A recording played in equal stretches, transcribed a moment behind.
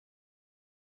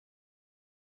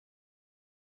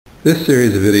This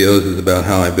series of videos is about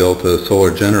how I built a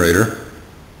solar generator.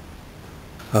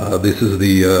 This is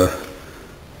the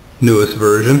newest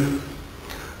version.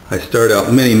 I started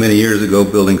out many years ago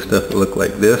building stuff that looked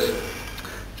like this.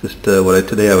 Just what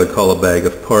today I would call a bag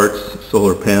of parts,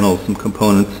 solar panels, some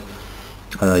components.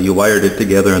 You wired it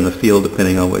together in the field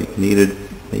depending on what you needed,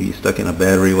 maybe stuck in a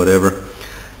battery, whatever.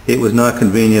 It was not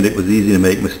convenient, it was easy to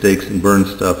make mistakes and burn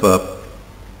stuff up.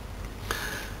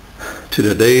 To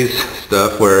today's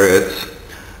stuff where it's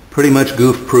pretty much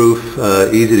goof-proof,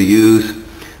 easy to use,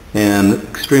 and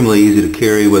extremely easy to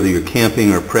carry whether you're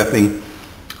camping or prepping.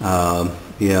 I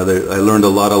learned a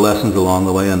lot of lessons along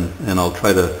the way, and I'll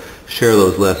try to share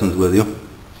those lessons with you.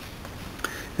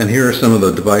 And here are some of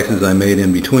the devices I made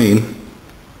in between,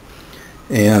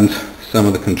 and some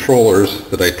of the controllers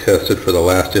that I tested for the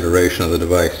last iteration of the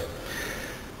device.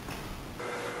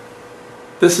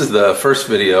 This is the first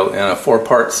video in a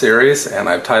four-part series, and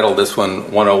I've titled this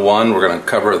one 101. We're going to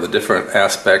cover the different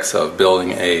aspects of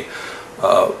building a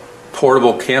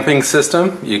portable camping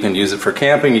system. You can use it for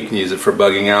camping, you can use it for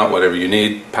bugging out, whatever you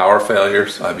need. Power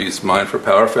failures, I've used mine for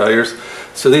power failures.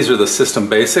 So these are the system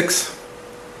basics.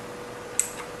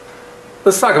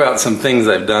 Let's talk about some things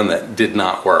I've done that did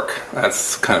not work.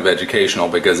 That's kind of educational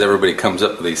because everybody comes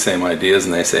up with these same ideas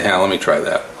and they say, hey, let me try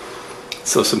that.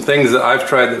 So some things that I've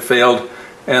tried that failed.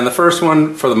 And the first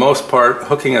one, for the most part,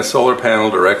 hooking a solar panel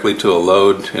directly to a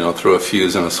load, through a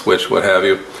fuse and a switch, what have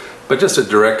you. But just a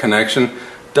direct connection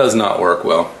does not work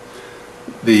well.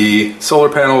 The solar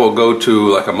panel will go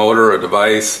to like a motor or a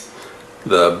device.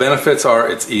 The benefits are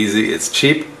it's easy, it's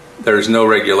cheap. There's no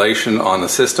regulation on the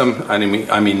system. I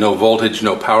mean no voltage,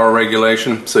 no power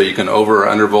regulation. So you can over or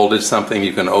under voltage something,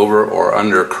 you can over or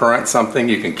under current something,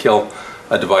 you can kill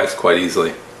a device quite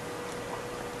easily.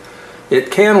 It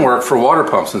can work for water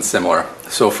pumps and similar.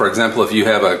 So for example, if you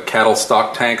have a cattle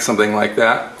stock tank, something like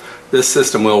that, this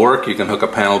system will work. You can hook a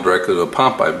panel directly to a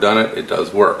pump. I've done it. It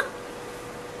does work.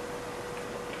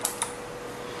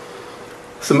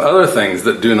 Some other things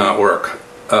that do not work.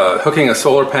 Hooking a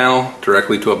solar panel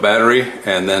directly to a battery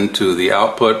and then to the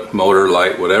output, motor,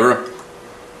 light, whatever.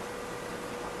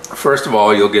 First of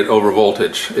all, you'll get over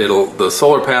voltage. The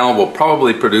solar panel will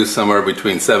probably produce somewhere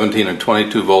between 17 and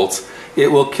 22 volts. It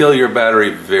will kill your battery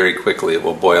very quickly. It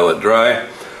will boil it dry.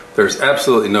 There's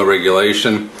absolutely no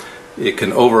regulation. It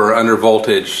can over or under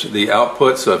voltage the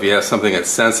output, so if you have something that's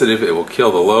sensitive, it will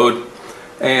kill the load.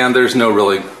 And there's no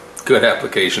really good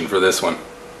application for this one.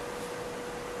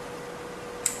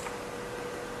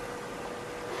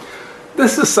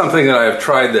 This is something that I've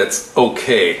tried that's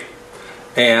okay.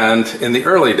 And in the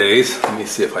early days, let me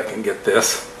see if I can get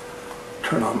this.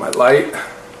 Turn on my light.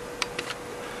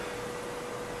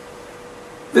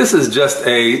 This is just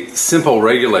a simple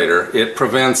regulator. It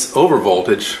prevents over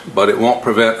voltage, but it won't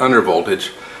prevent under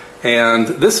voltage. And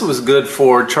this was good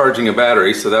for charging a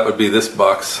battery, so that would be this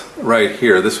box right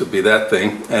here. This would be that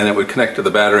thing, and it would connect to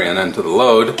the battery and then to the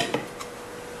load.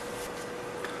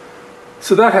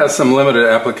 So that has some limited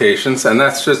applications, and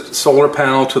that's just solar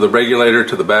panel to the regulator,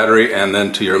 to the battery, and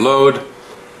then to your load.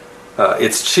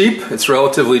 It's cheap, it's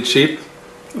relatively cheap.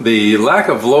 The lack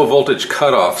of low voltage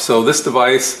cutoff, so this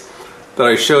device that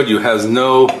I showed you has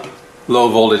no low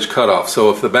voltage cutoff. So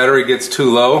if the battery gets too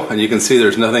low, and you can see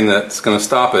there's nothing that's going to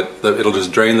stop it, it'll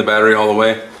just drain the battery all the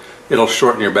way, it'll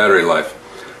shorten your battery life.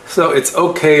 So it's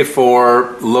okay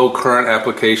for low current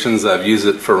applications. I've used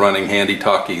it for running handy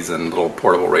talkies and little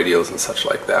portable radios and such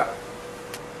like that.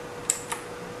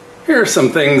 Here are some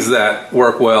things that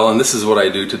work well, and this is what I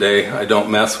do today. I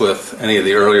don't mess with any of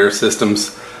the earlier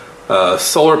systems.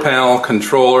 Solar panel,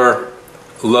 controller,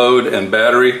 load, and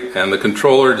battery, and the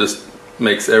controller just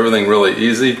makes everything really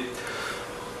easy.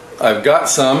 I've got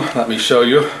some, let me show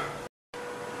you.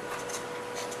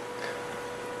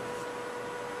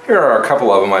 Here are a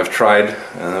couple of them I've tried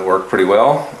and they work pretty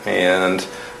well, and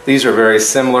these are very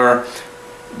similar.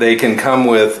 They can come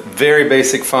with very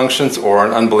basic functions or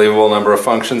an unbelievable number of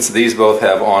functions. These both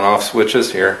have on-off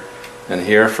switches here and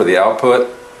here for the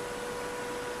output.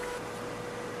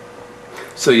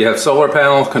 So you have solar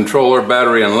panel, controller,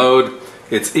 battery, and load.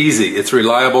 It's easy, it's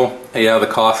reliable. Yeah, the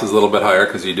cost is a little bit higher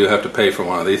because you do have to pay for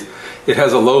one of these. It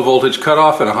has a low voltage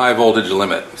cutoff and a high voltage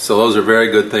limit. So those are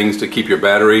very good things to keep your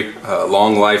battery,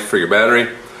 long life for your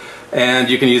battery. And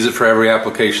you can use it for every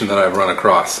application that I've run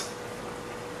across.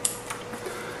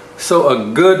 So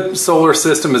a good solar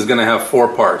system is going to have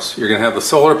four parts. You're going to have the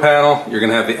solar panel, you're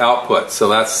going to have the output. So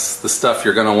that's the stuff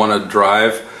you're going to want to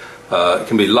drive. It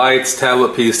can be lights,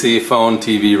 tablet, PC, phone,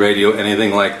 TV, radio,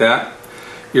 anything like that.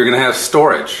 You're going to have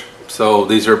storage. So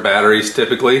these are batteries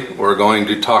typically. We're going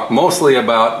to talk mostly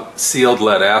about sealed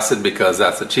lead acid because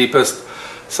that's the cheapest.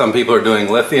 Some people are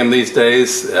doing lithium these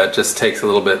days. It just takes a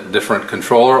little bit different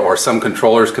controller, or some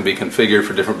controllers can be configured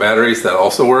for different batteries. That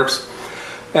also works.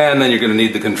 And then you're going to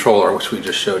need the controller, which we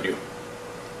just showed you.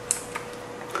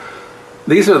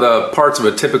 These are the parts of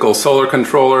a typical solar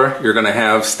controller. You're going to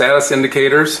have status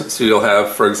indicators. So you'll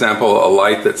have, for example, a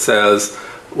light that says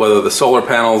whether the solar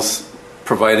panel's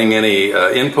providing any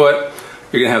input.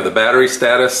 You're going to have the battery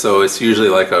status, so it's usually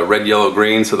like a red, yellow,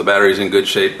 green, so the battery's in good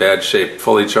shape, bad shape,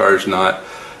 fully charged, not.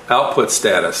 Output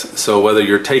status, so whether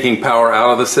you're taking power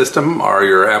out of the system or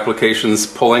your application's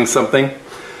pulling something.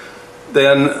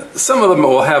 Then some of them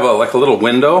will have like a little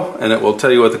window, and it will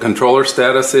tell you what the controller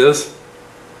status is.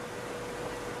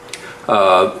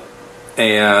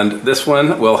 And this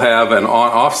one will have an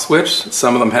on-off switch.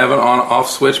 Some of them have an on-off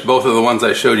switch. Both of the ones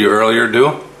I showed you earlier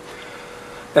do.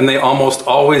 And they almost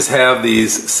always have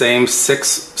these same 6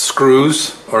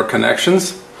 screws or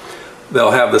connections.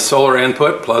 They'll have the solar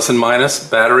input, plus and minus,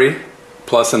 battery,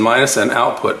 plus and minus, and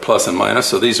output, plus and minus.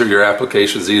 So these are your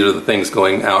applications. These are the things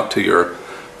going out to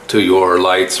your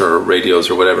lights or radios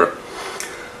or whatever.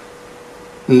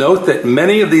 Note that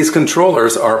many of these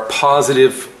controllers are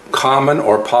positive common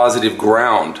or positive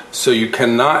ground. So you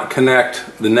cannot connect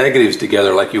the negatives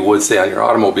together like you would say on your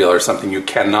automobile or something. You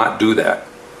cannot do that.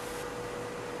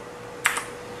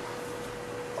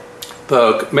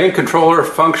 The main controller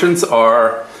functions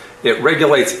are, it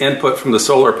regulates input from the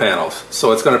solar panels.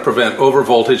 So it's going to prevent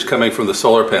overvoltage coming from the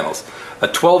solar panels. A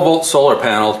 12-volt solar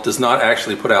panel does not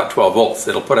actually put out 12 volts.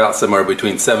 It'll put out somewhere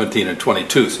between 17 and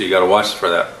 22, so you got to watch for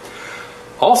that.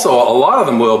 Also, a lot of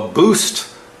them will boost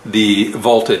the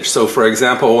voltage. So for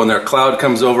example, when their cloud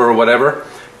comes over or whatever,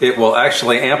 it will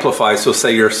actually amplify. So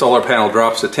say your solar panel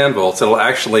drops to 10 volts, it'll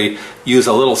actually use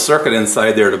a little circuit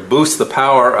inside there to boost the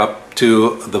power up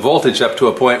to the voltage up to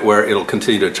a point where it'll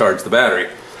continue to charge the battery.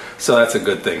 So that's a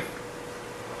good thing.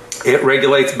 It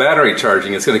regulates battery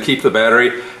charging. It's going to keep the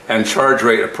battery and charge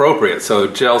rate appropriate. So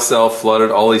gel cell,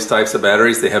 flooded, all these types of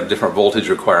batteries, they have different voltage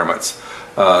requirements.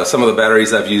 Some of the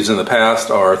batteries I've used in the past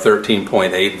are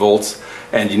 13.8 volts,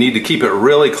 and you need to keep it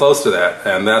really close to that,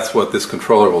 and that's what this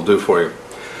controller will do for you.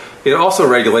 It also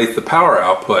regulates the power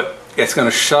output. It's going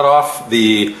to shut off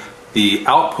the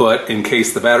output in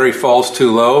case the battery falls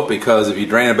too low, because if you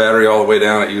drain a battery all the way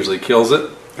down, it usually kills it.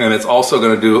 And it's also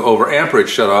going to do over amperage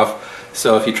shut off.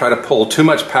 So if you try to pull too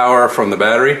much power from the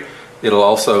battery, it'll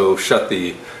also shut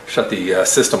the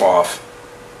system off.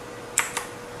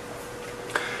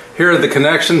 Here are the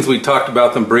connections. We talked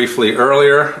about them briefly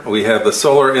earlier. We have the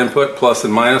solar input, plus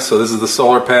and minus. So this is the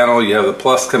solar panel. You have the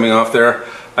plus coming off there.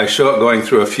 I show it going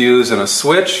through a fuse and a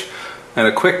switch. And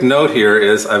a quick note here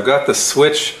is I've got the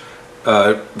switch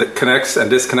that connects and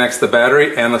disconnects the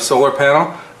battery and the solar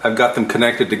panel. I've got them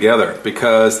connected together,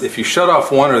 because if you shut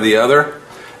off one or the other,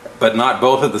 but not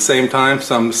both at the same time,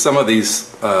 some of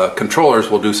these controllers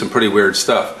will do some pretty weird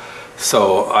stuff.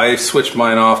 So I switched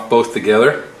mine off both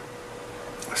together.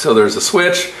 So there's a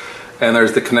switch, and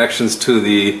there's the connections to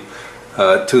the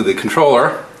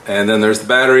controller, and then there's the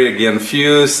battery, again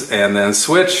fuse, and then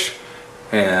switch,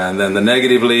 and then the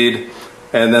negative lead,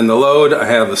 and then the load. I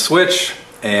have the switch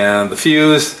and the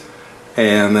fuse,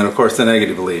 and then of course the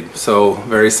negative lead. So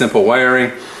very simple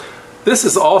wiring. This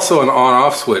is also an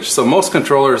on-off switch. So most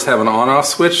controllers have an on-off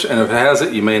switch, and if it has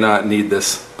it, you may not need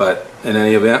this, but in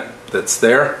any event, that's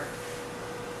there.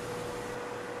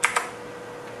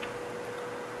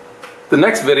 The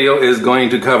next video is going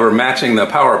to cover matching the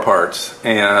power parts,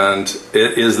 and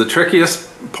it is the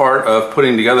trickiest part of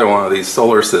putting together one of these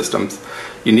solar systems.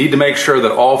 You need to make sure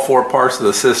that all 4 parts of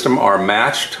the system are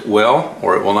matched well,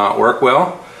 or it will not work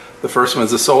well. The first one is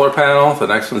the solar panel, the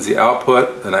next one is the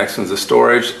output, the next one is the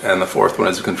storage, and the fourth one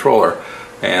is the controller.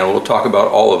 And we'll talk about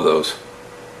all of those.